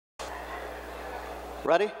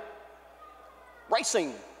Ready?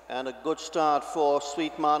 Racing. And a good start for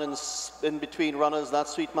Sweet Man in between runners.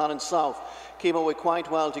 That's Sweet Man in South. Came away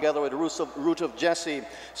quite well together with Root of Jesse.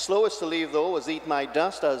 Slowest to leave, though, was Eat My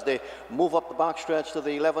Dust as they move up the backstretch to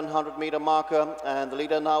the 1100-meter marker. And the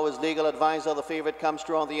leader now is Legal Advisor. The favorite comes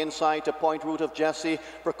through on the inside to point Root of Jesse.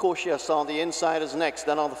 Precocious on the inside is next.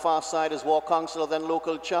 Then on the far side is War Counselor, then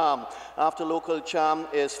Local Charm. After Local Charm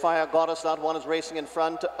is Fire Goddess. That one is racing in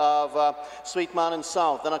front of Sweet Man in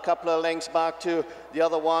South. Then a couple of lengths back to the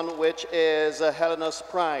other one, which is Helena's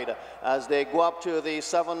Pride, as they go up to the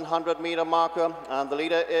 700-meter marker, and the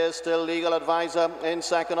leader is still Legal Advisor. In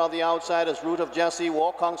second on the outside is Root of Jesse.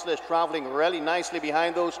 War Counselor is traveling really nicely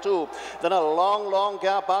behind those two. Then a long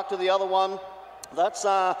gap back to the other one. That's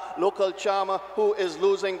Local Charmer, who is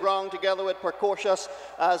losing ground together with Precocious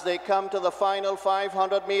as they come to the final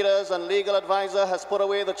 500 meters, and Legal Advisor has put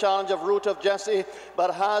away the challenge of Root of Jesse,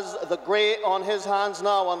 but has the grey on his hands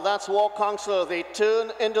now, and that's War Counselor. They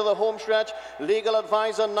turn into the home stretch. Legal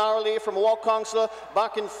Advisor narrowly from War Counselor.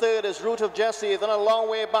 Back in third is Root of Jesse, then a long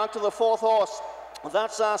way back to the fourth horse.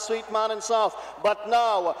 That's our Sweet Man in South. But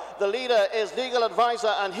now the leader is Legal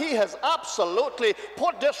Advisor, and he has absolutely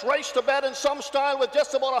put this race to bed in some style with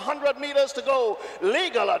just about 100 meters to go.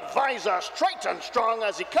 Legal Advisor straight and strong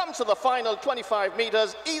as he comes to the final 25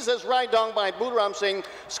 meters, eases right down by Booram Singh,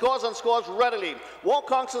 scores and scores readily. War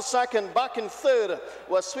Counselor second, back in third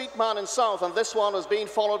was Sweet Man in South, and this one was being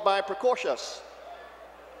followed by Precocious.